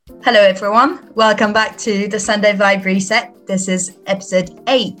Hello everyone, welcome back to the Sunday Vibe Reset. This is episode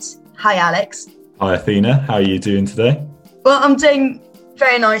 8. Hi Alex. Hi Athena, how are you doing today? Well, I'm doing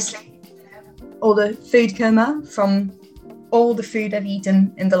very nicely. All the food coma from all the food I've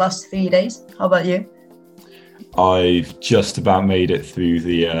eaten in the last 3 days. How about you? I've just about made it through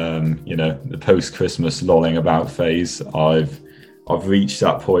the post-Christmas lolling about phase. I've reached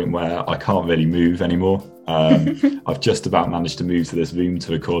that point where I can't really move anymore. I've just about managed to move to this room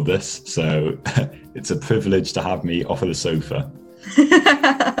to record this, so it's a privilege to have me off of the sofa.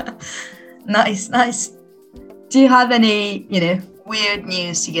 Nice. Do you have any, weird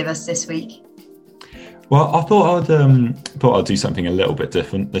news to give us this week? Well, I thought I'd do something a little bit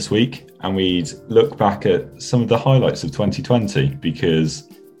different this week, and we'd look back at some of the highlights of 2020 because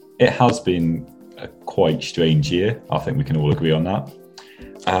it has been a quite strange year. I think we can all agree on that.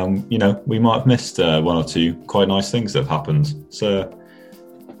 We might have missed one or two quite nice things that have happened. So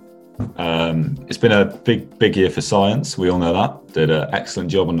it's been a big year for science. We all know that. Did an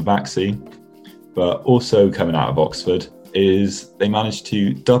excellent job on the vaccine. But also coming out of Oxford is they managed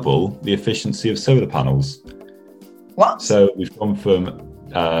to double the efficiency of solar panels. What? So we've gone from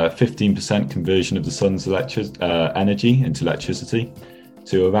 15% conversion of the sun's energy into electricity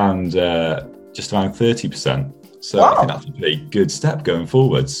to around just around 30%. So wow. I think that's a pretty good step going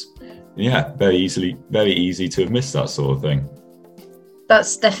forwards. Yeah, very easy to have missed that sort of thing.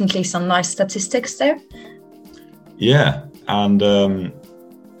 That's definitely some nice statistics there. Yeah, and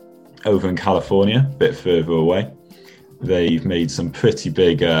over in California, a bit further away, they've made some pretty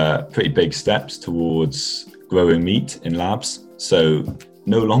big steps towards growing meat in labs. So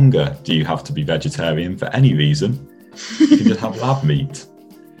no longer do you have to be vegetarian for any reason. You can just have lab meat.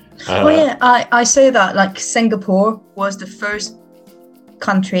 I say that like Singapore was the first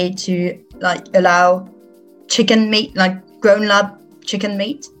country to allow chicken meat, like grown lab chicken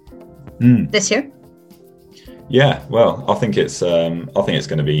meat this year. Yeah, well, I think it's going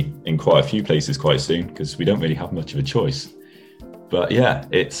to be in quite a few places quite soon because we don't really have much of a choice. But yeah,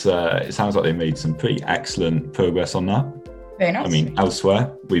 it sounds like they made some pretty excellent progress on that. Very nice. I mean,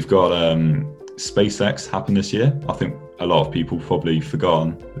 elsewhere we've got SpaceX happen this year. I think a lot of people probably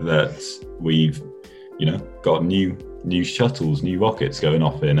forgotten that we've, got new shuttles, new rockets going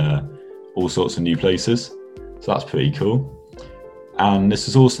off in all sorts of new places. So that's pretty cool. And this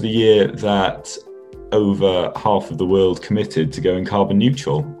is also the year that over half of the world committed to going carbon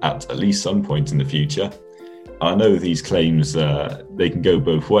neutral at least some point in the future. I know these claims, they can go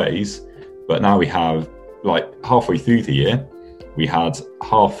both ways, but now we have, halfway through the year, we had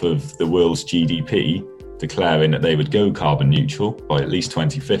half of the world's GDP declaring that they would go carbon neutral by at least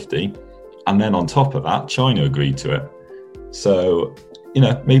 2050. And then on top of that, China agreed to it. So,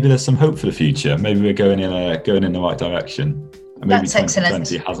 maybe there's some hope for the future. Maybe we're going in the right direction. And maybe That's 2020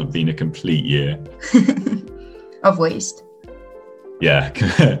 excellent. Hasn't been a complete year. Of waste. Yeah,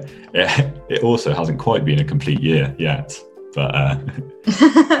 it also hasn't quite been a complete year yet. But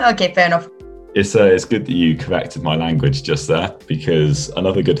okay, fair enough. It's good that you corrected my language just there, because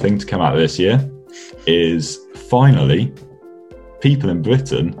another good thing to come out of this year is finally people in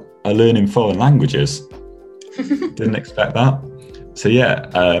Britain are learning foreign languages. Didn't expect that. So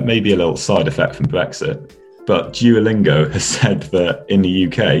yeah, maybe a little side effect from Brexit. But Duolingo has said that in the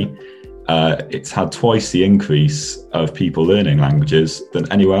UK, it's had twice the increase of people learning languages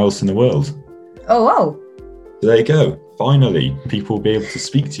than anywhere else in the world. Oh, wow. So there you go. Finally, people will be able to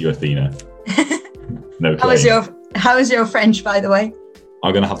speak to you, Athena. No claim. How is your French, by the way?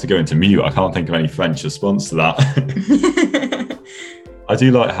 I'm going to have to go into mute. I can't think of any French response to that. I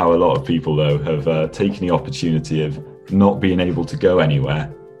do like how a lot of people, though, have taken the opportunity of not being able to go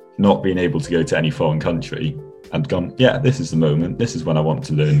anywhere, not being able to go to any foreign country, and gone, yeah, this is the moment. This is when I want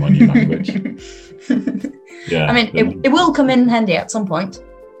to learn my new language. Yeah. I mean, it will come in handy at some point.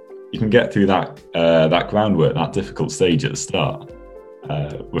 You can get through that groundwork, that difficult stage at the start,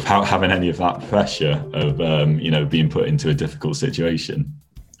 without having any of that pressure of being put into a difficult situation.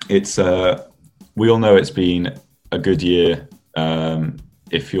 It's we all know it's been a good year.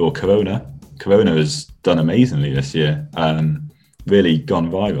 If you're Corona has done amazingly this year, really gone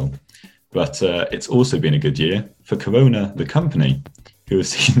viral. But it's also been a good year for Corona, the company, who has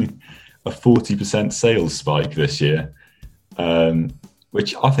seen a 40% sales spike this year,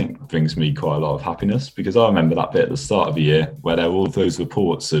 which I think brings me quite a lot of happiness, because I remember that bit at the start of the year where there were all those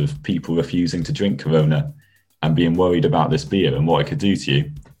reports of people refusing to drink Corona and being worried about this beer and what it could do to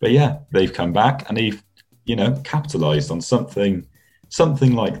you. But yeah, they've come back and they've, capitalized on something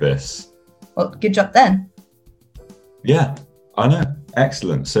like this. Well, good job then. Yeah, I know.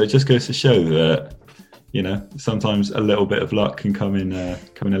 Excellent. So it just goes to show that, you know, sometimes a little bit of luck can come in a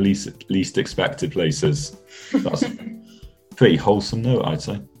least expected places. That's a pretty wholesome note, I'd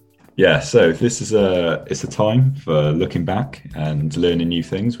say. Yeah, so this is it's a time for looking back and learning new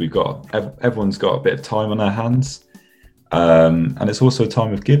things. Everyone's got a bit of time on their hands, and it's also a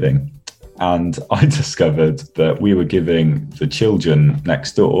time of giving. And I discovered that we were giving the children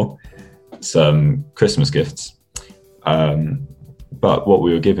next door some Christmas gifts, but what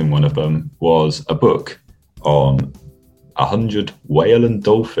we were giving one of them was a book on 100 whale and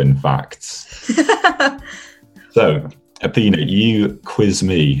dolphin facts. So, Athena, you quiz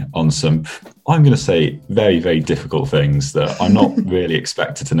me on some, I'm going to say, very, very difficult things that I'm not really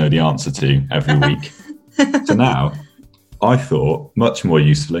expected to know the answer to every week. So now, I thought, much more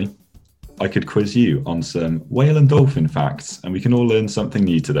usefully, I could quiz you on some whale and dolphin facts, and we can all learn something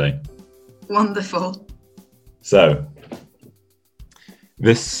new today. Wonderful. So,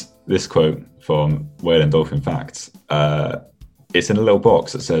 this quote from Whale and Dolphin Facts, it's in a little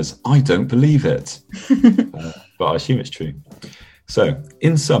box that says, "I don't believe it," but I assume it's true. So,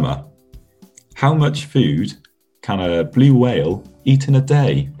 in summer, how much food can a blue whale eat in a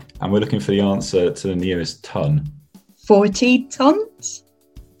day? And we're looking for the answer to the nearest ton. 40 tons?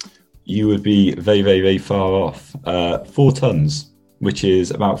 You would be very, very, very far off. 4 tons, which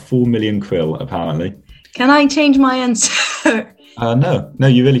is about 4 million krill, apparently. Can I change my answer? No,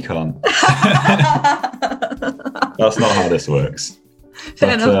 you really can't. That's not how this works.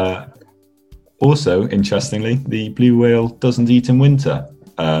 Fair enough. Also, interestingly, the blue whale doesn't eat in winter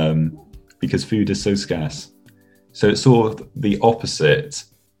because food is so scarce. So it's sort of the opposite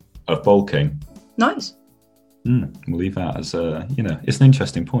of bulking. Nice. We'll leave that as it's an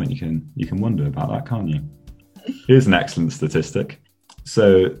interesting point. You can wonder about that, can't you? Here's an excellent statistic.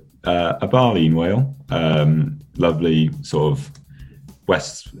 So a baleen whale, lovely sort of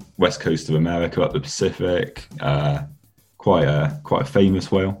west coast of America, up the Pacific, quite a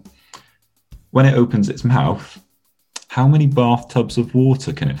famous whale. When it opens its mouth, how many bathtubs of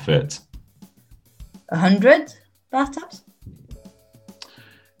water can it fit? 100 bathtubs?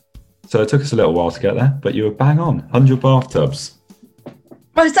 So it took us a little while to get there, but you were bang on. 100 bathtubs.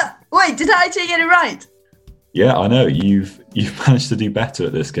 Oh, wait, did I actually get it right? Yeah, I know. You've managed to do better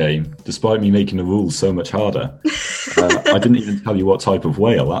at this game, despite me making the rules so much harder. I didn't even tell you what type of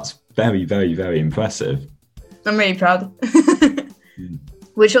whale. That's very, very, very impressive. I'm really proud.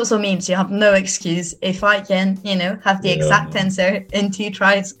 Which also means you have no excuse if I can, have the exact answer in 2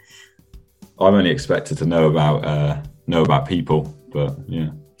 tries. I'm only expected to know about people, but yeah.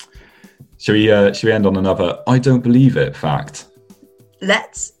 Should we end on another "I don't believe it" fact?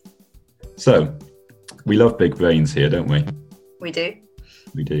 Let's. So, we love big brains here, don't we? We do.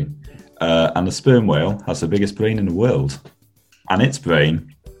 We do. And the sperm whale has the biggest brain in the world. And its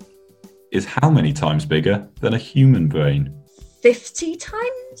brain is how many times bigger than a human brain? 50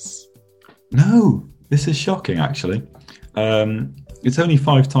 times? No, this is shocking, actually. It's only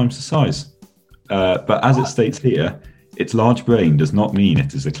 5 times the size. But as it states here, its large brain does not mean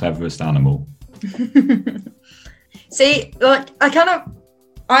it is the cleverest animal. See,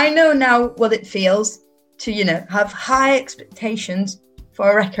 I know now what it feels to, have high expectations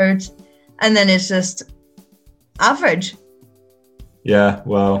for a record, and then it's just average. Yeah,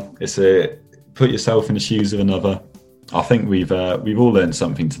 well, put yourself in the shoes of another. I think we've all learned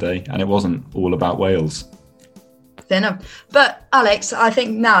something today, and it wasn't all about whales. Fair enough. But Alex, I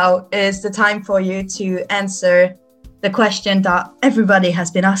think now is the time for you to answer the question that everybody has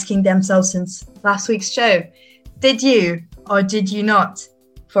been asking themselves since last week's show. Did you or did you not,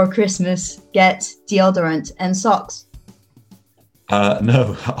 for Christmas, get deodorant and socks?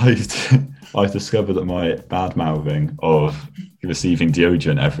 No, I discovered that my bad mouthing of receiving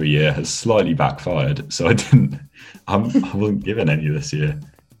deodorant every year has slightly backfired. So I wasn't given any this year,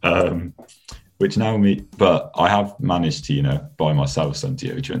 but I have managed to, buy myself some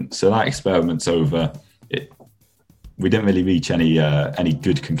deodorant. So that experiment's over. We didn't really reach any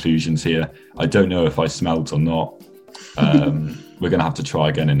good conclusions here. I don't know if I smelled or not. We're going to have to try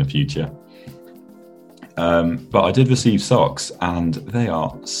again in the future. But I did receive socks, and they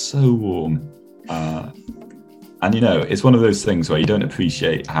are so warm. And it's one of those things where you don't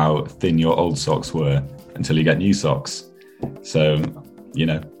appreciate how thin your old socks were until you get new socks. So,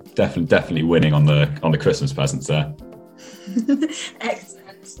 definitely winning on the Christmas presents there.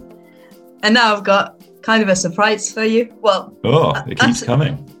 Excellent. And now I've got kind of a surprise for you. Well, it keeps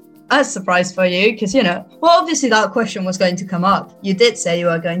coming. A surprise for you, because obviously that question was going to come up. You did say you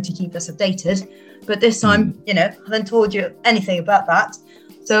were going to keep us updated, but this time, I haven't told you anything about that.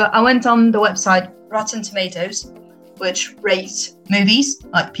 So I went on the website Rotten Tomatoes, which rates movies.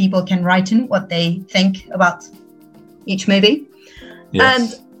 Like people can write in what they think about each movie. Yes.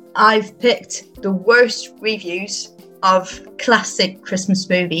 And I've picked the worst reviews of classic Christmas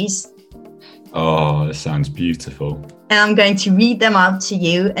movies. Oh, this sounds beautiful. And I'm going to read them out to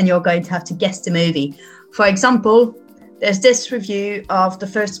you, and you're going to have to guess the movie. For example, there's this review of the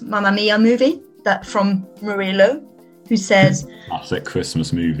first Mamma Mia movie that from Murillo, who says... Classic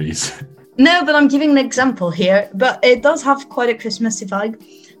Christmas movies. No, but I'm giving an example here, but it does have quite a Christmassy vibe.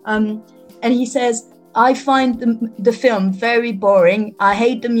 And he says, I find the film very boring. I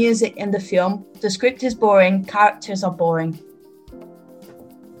hate the music in the film. The script is boring. Characters are boring.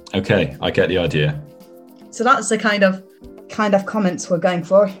 Okay, I get the idea. So that's the kind of comments we're going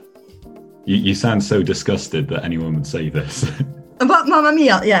for. You sound so disgusted that anyone would say this. About Mamma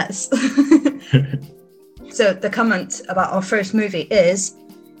Mia, yes. So the comment about our first movie is,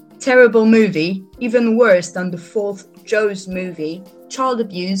 terrible movie, even worse than the fourth Joe's movie. Child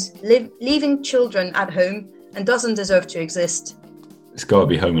abuse, leaving children at home, and doesn't deserve to exist. It's got to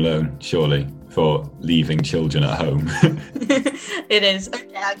be Home Alone, surely, for leaving children at home. It is.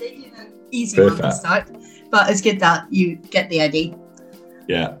 Okay, I'll give you an easy Perfect. one to start, but it's good that you get the idea.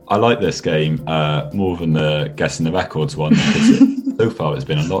 Yeah, I like this game more than the guessing the records one, because so far it's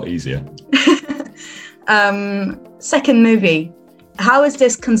been a lot easier. Second movie. How is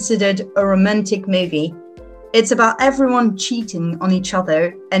this considered a romantic movie? It's about everyone cheating on each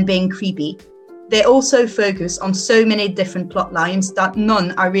other and being creepy. They also focus on so many different plot lines that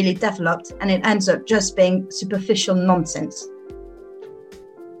none are really developed, and it ends up just being superficial nonsense.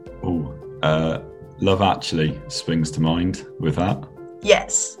 Oh, Love Actually springs to mind with that.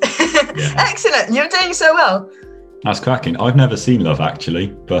 Yes. Yeah. Excellent. You're doing so well. That's cracking. I've never seen Love Actually,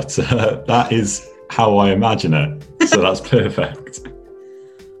 but that is how I imagine it. So that's perfect.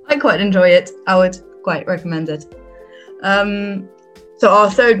 I quite enjoy it. I would quite recommend it. So our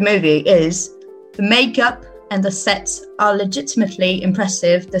third movie is the makeup and the sets are legitimately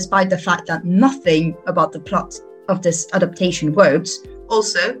impressive, despite the fact that nothing about the plot of this adaptation works.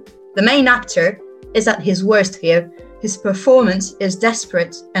 Also, the main actor is at his worst here. His performance is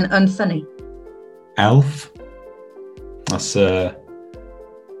desperate and unfunny. Elf. That's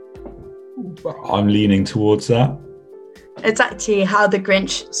I'm leaning towards that. It's actually How the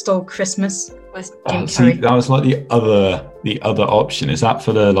Grinch Stole Christmas with Jim See, Carrey. that was like the other option. Is that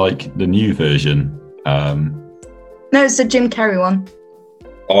for the new version? No, it's the Jim Carrey one.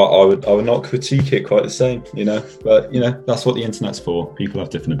 I would not critique it quite the same, but that's what the internet's for. People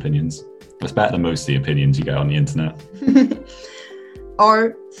have different opinions. It's better than most of the opinions you get on the internet.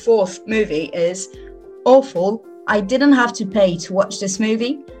 Our fourth movie is Awful. I didn't have to pay to watch this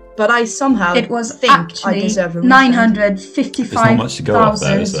movie, but I somehow It was think I actually deserve a refund. There's not much to go off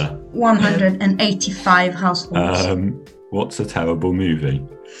there, is there? 955,185 households. What's a terrible movie?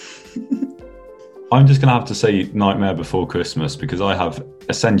 I'm just going to have to say Nightmare Before Christmas because I have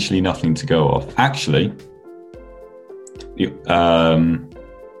essentially nothing to go off. Actually, the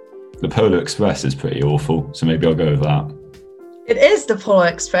Polar Express is pretty awful, so maybe I'll go with that. It is the Polar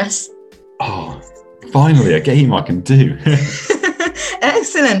Express. Oh, finally, a game I can do.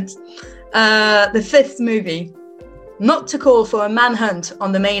 Excellent. The fifth movie. Not to call for a manhunt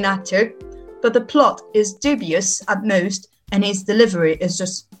on the main actor, but the plot is dubious at most, and his delivery is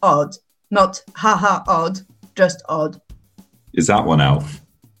just odd. Not haha odd, just odd. Is that one Elf?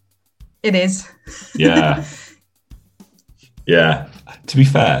 It is. Yeah. Yeah. To be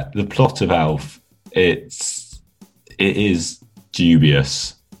fair, the plot of Elf, it is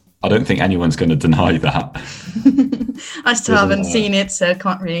dubious. I don't think anyone's going to deny that. I still haven't seen it, so I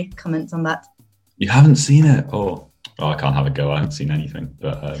can't really comment on that. You haven't seen it? Oh, I can't have a go. I haven't seen anything.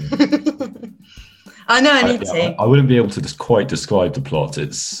 But I know I need to. I wouldn't be able to just quite describe the plot.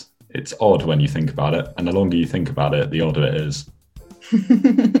 It's odd when you think about it, and the longer you think about it, the odder it is.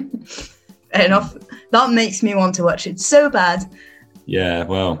 Fair enough. That makes me want to watch it so bad. Yeah,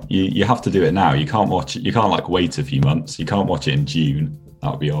 well, you have to do it now. You can't watch it. You can't wait a few months. You can't watch it in June.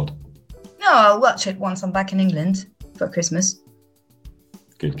 That would be odd. No, I'll watch it once I'm back in England for Christmas.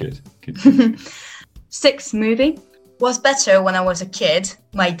 Good. Sixth movie. Was better when I was a kid.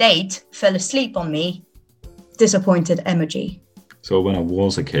 My date fell asleep on me. Disappointed emoji. So when I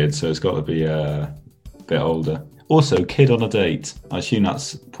was a kid, so it's got to be a bit older. Also, kid on a date. I assume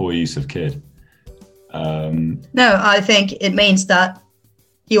that's poor use of kid. No, I think it means that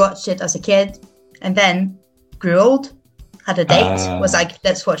he watched it as a kid and then grew old, had a date, was like,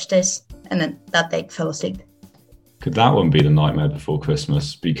 let's watch this, and then that date fell asleep. Could that one be The Nightmare Before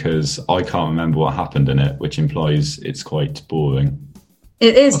Christmas? Because I can't remember what happened in it, which implies it's quite boring.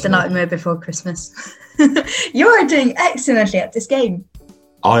 It is The Nightmare Before Christmas. You are doing excellently at this game.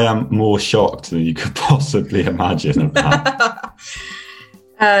 I am more shocked than you could possibly imagine of that.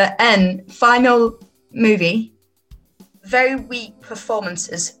 And final movie, very weak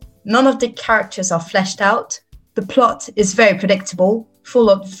performances. None of the characters are fleshed out. The plot is very predictable, full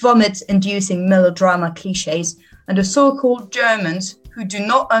of vomit-inducing melodrama cliches, and the so-called Germans who do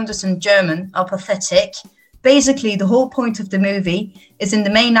not understand German are pathetic. Basically, the whole point of the movie is in the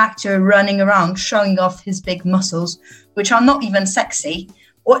main actor running around showing off his big muscles, which are not even sexy.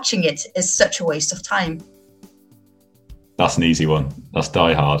 Watching it is such a waste of time. That's an easy one. That's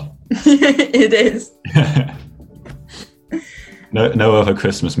Die Hard. It is. No other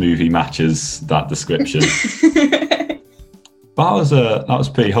Christmas movie matches that description. But that was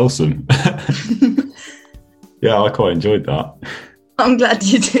pretty wholesome. Yeah, I quite enjoyed that. I'm glad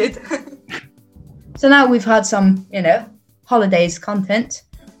you did. So now we've had some, holidays content.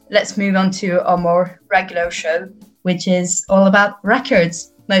 Let's move on to our more regular show, which is all about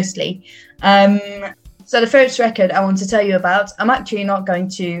records, mostly. So the first record I want to tell you about, I'm actually not going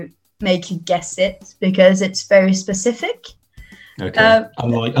to make you guess it because it's very specific. Okay,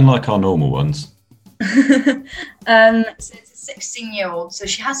 unlike our normal ones. So it's a 16-year-old, so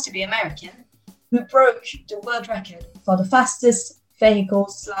she has to be American, who broke the world record for the fastest vehicle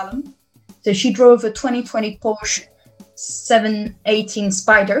slalom. So she drove a 2020 Porsche 718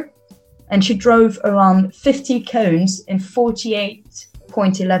 Spyder, and she drove around 50 cones in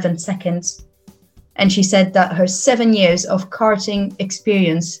 48.11 seconds. And she said that her 7 years of karting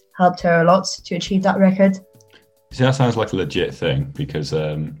experience helped her a lot to achieve that record. See, that sounds like a legit thing because,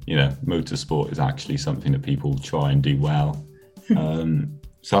 motorsport is actually something that people try and do well.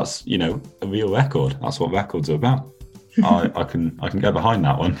 So that's, a real record. That's what records are about. I can get behind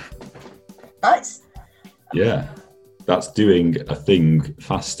that one. Nice. Yeah. That's doing a thing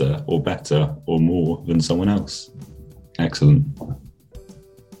faster or better or more than someone else. Excellent.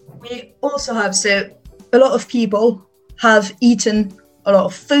 We also have, a lot of people have eaten a lot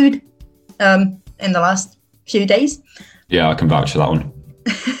of food in the last few days. Yeah, I can vouch for that one.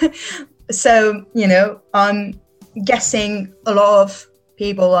 So, I'm guessing a lot of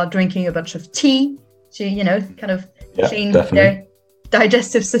people are drinking a bunch of tea to, kind of clean their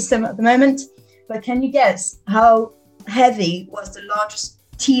digestive system at the moment. But can you guess how heavy was the largest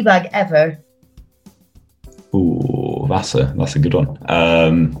tea bag ever? Ooh, that's a good one.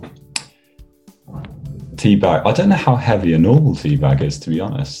 Tea bag. I don't know how heavy a normal tea bag is, to be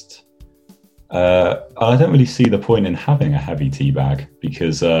honest. I don't really see the point in having a heavy tea bag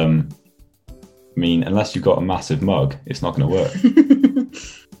because, unless you've got a massive mug, it's not going to work.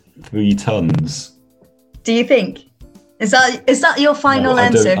 3 tons. Do you think? Is that your final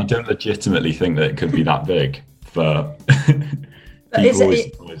answer? I don't legitimately think that it could be that big, but people always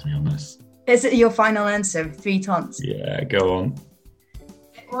surprise me on this. Is it your final answer, 3 tons? Yeah, go on.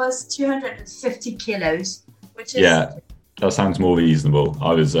 It was 250 kilos, which is... Yeah, that sounds more reasonable.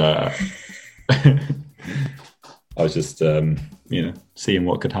 I was just, seeing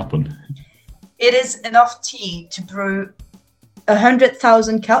what could happen. It is enough tea to brew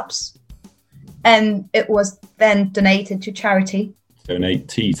 100,000 cups, and it was then donated to charity. Donate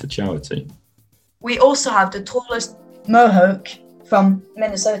tea to charity. We also have the tallest mohawk from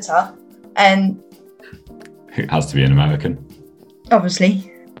Minnesota, and... It has to be an American.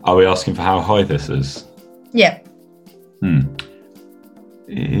 Obviously. Are we asking for how high this is? Yeah.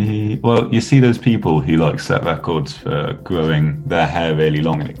 Well, you see those people who set records for growing their hair really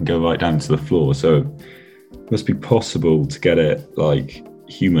long and it can go right down to the floor. So it must be possible to get it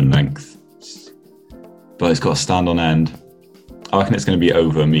human length. But it's got to stand on end. I reckon it's going to be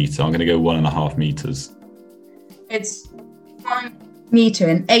over a metre. I'm going to go 1.5 metres. It's 1 metre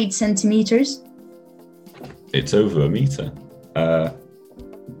and 8 centimetres. It's over a metre.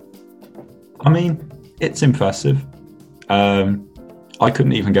 It's impressive. I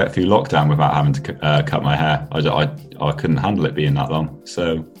couldn't even get through lockdown without having to cut my hair. I couldn't handle it being that long.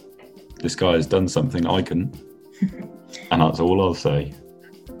 So this guy has done something I couldn't. And that's all I'll say.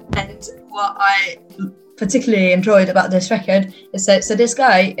 And what I particularly enjoyed about this record is that this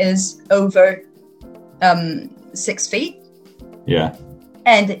guy is over 6 feet. Yeah.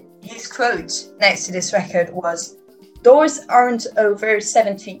 And his quote next to this record was, "Doors aren't over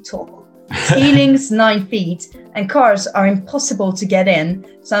 7 feet tall. Ceilings 9 feet, and cars are impossible to get in,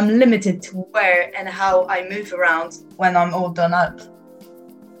 so I'm limited to where and how I move around when I'm all done up."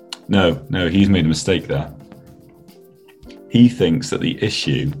 No, he's made a mistake there. He thinks that the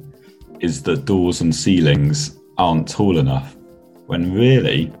issue is that doors and ceilings aren't tall enough, when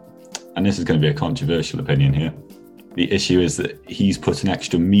really, and this is going to be a controversial opinion here, The issue is that he's put an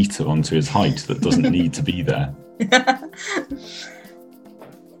extra meter onto his height that doesn't need to be there.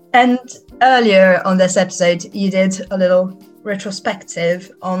 And earlier on this episode, you did a little retrospective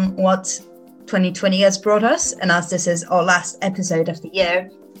on what 2020 has brought us. And as this is our last episode of the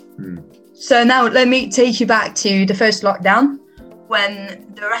year. So now let me take you back to the first lockdown, when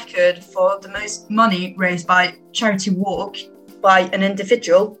the record for the most money raised by charity walk by an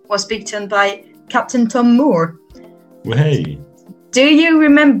individual was beaten by Captain Tom Moore. Hey. Do you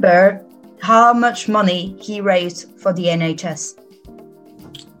remember how much money he raised for the NHS?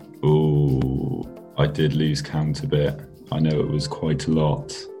 Oh, I did lose count a bit. I know it was quite a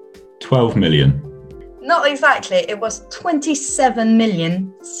lot. 12 million. Not exactly. It was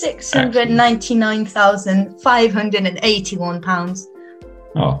 27,699,581 pounds.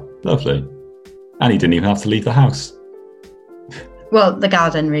 Oh, lovely. And he didn't even have to leave the house. Well, the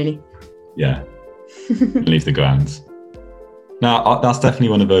garden, really. Yeah. Leave the grounds. Now, that's definitely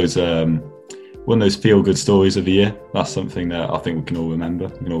one of those feel-good stories of the year. That's something that I think we can all remember.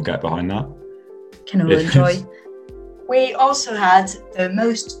 We can all get behind that. Can all enjoy. We also had the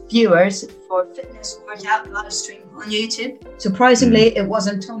most viewers for fitness workout live stream on YouTube. Surprisingly, it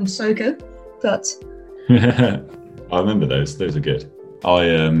wasn't Tom Soko, but... I remember those. Those are good.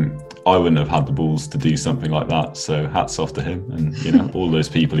 I wouldn't have had the balls to do something like that, so hats off to him and all those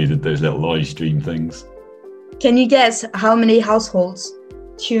people who did those little live stream things. Can you guess how many households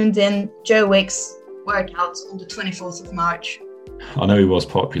tuned in Joe Wick's workouts on the 24th of March? I know he was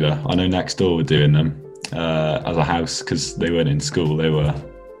popular. I know next door were doing them as a house because they weren't in school. They were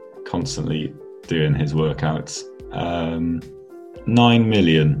constantly doing his workouts. 9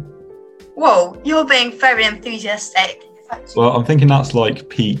 million. Whoa, you're being very enthusiastic. Well, I'm thinking that's like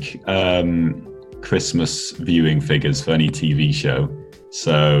peak Christmas viewing figures for any TV show.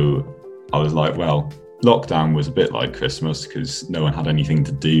 So I was like, well, lockdown was a bit like Christmas because no one had anything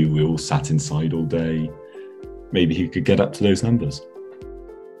to do. We all sat inside all day. Maybe he could get up to those numbers.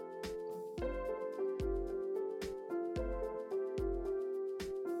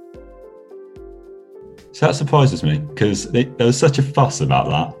 So that surprises me because there was such a fuss about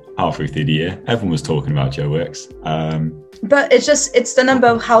that halfway through the year. Everyone was talking about Joe Wicks. But it's the number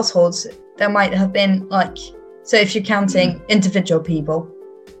of households there might have been, like, so if you're counting individual people.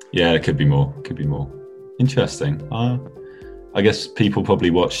 Yeah, it could be more. Interesting. I guess people probably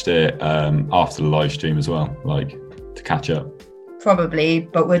watched it after the live stream as well, like to catch up. Probably,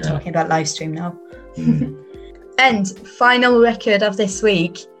 but we're talking about live stream now. And final record of this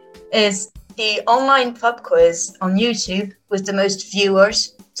week is the online pub quiz on YouTube with the most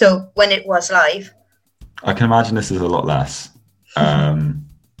viewers. So when it was live. I can imagine this is a lot less. I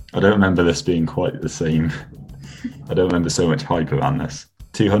don't remember this being quite the same. I don't remember so much hype around this.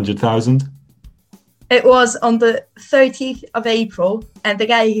 200,000? It was on the 30th of April, and the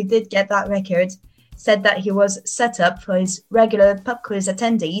guy who did get that record said that he was set up for his regular pub quiz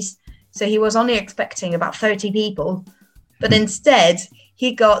attendees, so he was only expecting about 30 people, but instead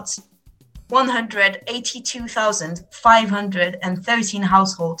he got 182,513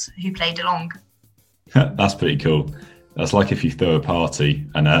 households who played along. That's pretty cool. That's like if you throw a party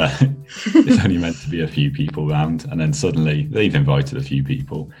and it's only meant to be a few people round, and then suddenly they've invited a few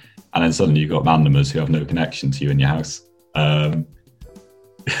people, and then suddenly you've got randomers who have no connection to you in your house.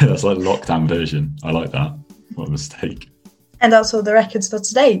 That's like the lockdown version. I like that. What a mistake. And also the records for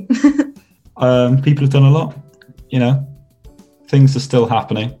today. People have done a lot. Things are still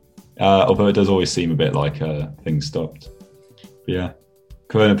happening, although it does always seem a bit like things stopped. But yeah,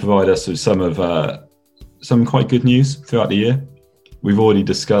 Corona provided us with some quite good news throughout the year. We've already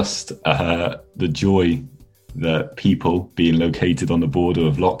discussed the joy that people being located on the border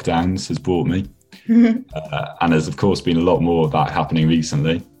of lockdowns has brought me. And there's of course been a lot more of that happening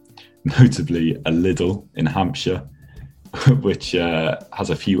recently, notably a Lidl in Hampshire, which has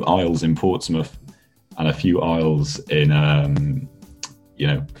a few aisles in Portsmouth and a few aisles in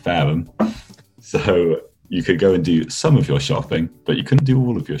Fareham. So you could go and do some of your shopping, but you couldn't do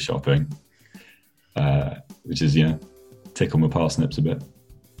all of your shopping. Which is, tickle my parsnips a bit.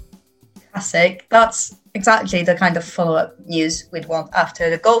 Classic. That's exactly the kind of follow-up news we'd want after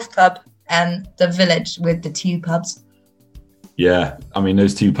the golf club and the village with the 2 pubs. Yeah, I mean,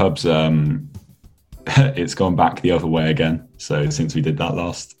 those 2 pubs, it's gone back the other way again. So since we did that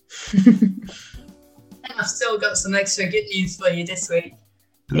last. And I've still got some extra good news for you this week.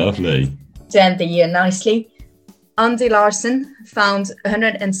 Lovely. To end the year nicely. Andy Larson found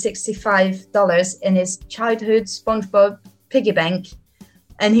 $165 in his childhood SpongeBob piggy bank,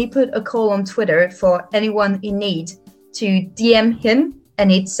 and he put a call on Twitter for anyone in need to DM him,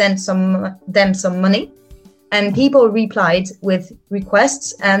 and he'd send them some money. and people replied with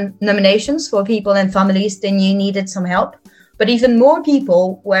requests and nominations for people and families they knew needed some help. But even more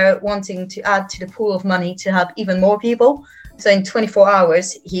people were wanting to add to the pool of money to help even more people. So in 24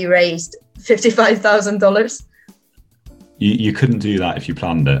 hours, he raised $55,000. You couldn't do that if you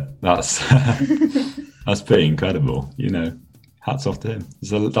planned it. That's that's pretty incredible. You know, hats off to him.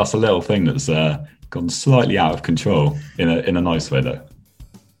 That's a little thing that's gone slightly out of control in a nice way, though.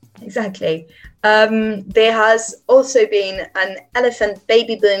 Exactly. There has also been an elephant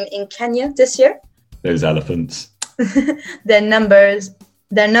baby boom in Kenya this year. Those elephants. Their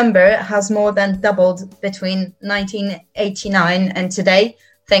number has more than doubled between 1989 and today,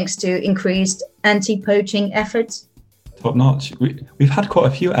 thanks to increased anti-poaching efforts. Top notch. We've had quite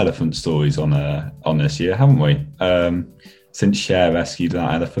a few elephant stories on this year, haven't we? Since Cher rescued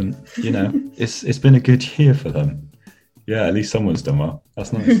that elephant, you know, it's been a good year for them. Yeah, at least someone's done well.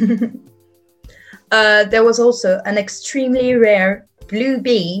 That's nice. There was also an extremely rare blue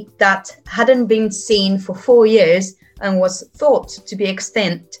bee that hadn't been seen for 4 years and was thought to be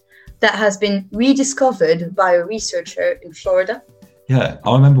extinct, that has been rediscovered by a researcher in Florida. Yeah,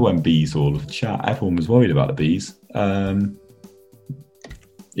 I remember when bees were all of chat, everyone was worried about the bees.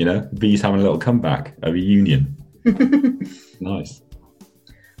 You know, bees having a little comeback, a reunion. Nice.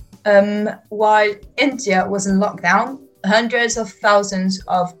 While India was in lockdown, hundreds of thousands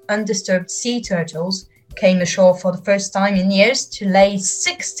of undisturbed sea turtles came ashore for the first time in years to lay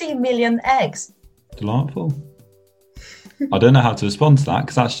 60 million eggs. Delightful. I don't know how to respond to that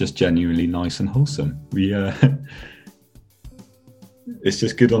because that's just genuinely nice and wholesome. It's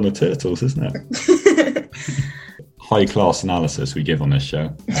just good on the turtles, isn't it? High class analysis we give on this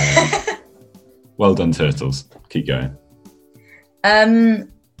show. Well done, turtles. Keep going.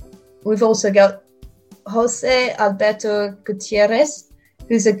 We've also got Jose Alberto Gutierrez,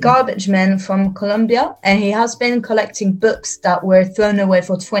 who's a garbage man from Colombia, and he has been collecting books that were thrown away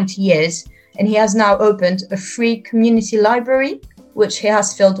for 20 years. And he has now opened a free community library, which he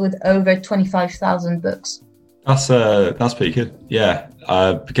has filled with over 25,000 books. That's pretty good. Yeah,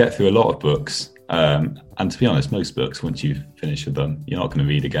 get through a lot of books. And to be honest, most books, once you've finished with them, you're not going to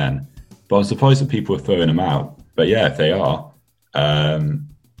read again. But I'm surprised that people are throwing them out. But yeah, if they are,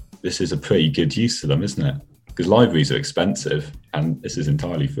 this is a pretty good use of them, isn't it? Because libraries are expensive and this is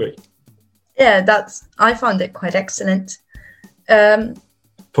entirely free. Yeah, I found it quite excellent.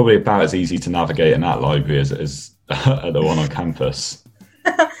 Probably about as easy to navigate in that library as it is at the one on campus.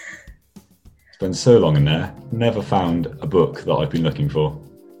 Spent so long in there, never found a book that I've been looking for.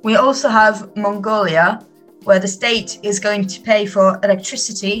 We also have Mongolia, where the state is going to pay for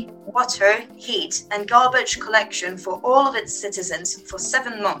electricity, water, heat, and garbage collection for all of its citizens for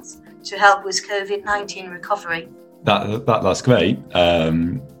 7 months to help with COVID-19 recovery. That's great.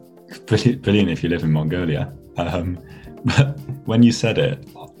 Brilliant if you live in Mongolia. But when you said it,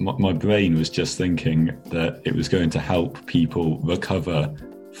 my brain was just thinking that it was going to help people recover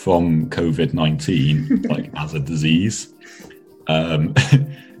from COVID-19, like as a disease.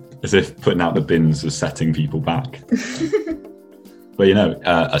 As if putting out the bins was setting people back. But you know,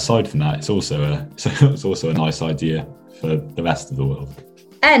 aside from that, it's also a nice idea for the rest of the world.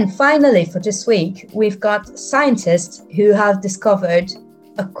 And finally, for this week, we've got scientists who have discovered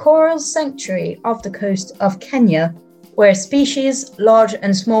a coral sanctuary off the coast of Kenya, where species, large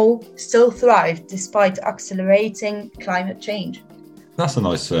and small, still thrive despite accelerating climate change. That's a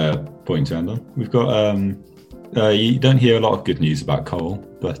nice point to end on. We've got you don't hear a lot of good news about coral,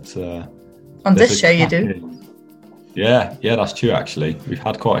 but on this show you do. Yeah, that's true. Actually, we've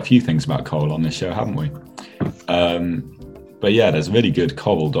had quite a few things about coral on this show, haven't we? But yeah, there's a really good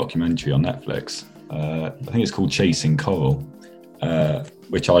coral documentary on Netflix. I think it's called Chasing Coral,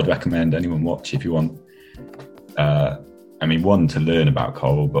 which I'd recommend anyone watch if you want. One, to learn about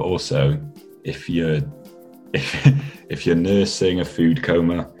coral, but also if you're nursing a food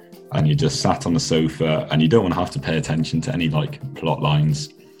coma and you're just sat on the sofa and you don't want to have to pay attention to any like plot lines,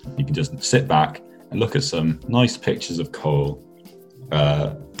 you can just sit back and look at some nice pictures of coral.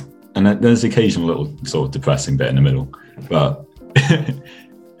 And then there's the occasional little sort of depressing bit in the middle. But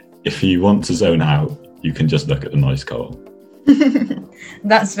if you want to zone out, you can just look at the nice coral.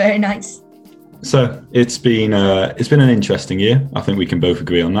 That's very nice. So it's been an interesting year. I think we can both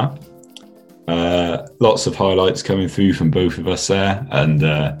agree on that. Lots of highlights coming through from both of us there, and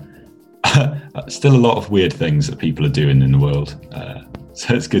still a lot of weird things that people are doing in the world.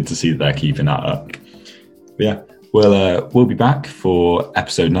 So it's good to see that they're keeping that up. But yeah, we'll be back for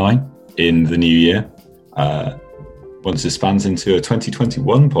episode 9 in the new year. Once this spans into a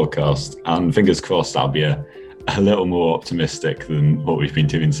 2021 podcast, and fingers crossed that'll be a little more optimistic than what we've been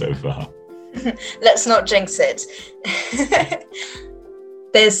doing so far. Let's not jinx it.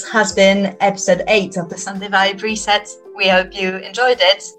 This has been episode 8 of the Sunday Vibe Reset. We hope you enjoyed it.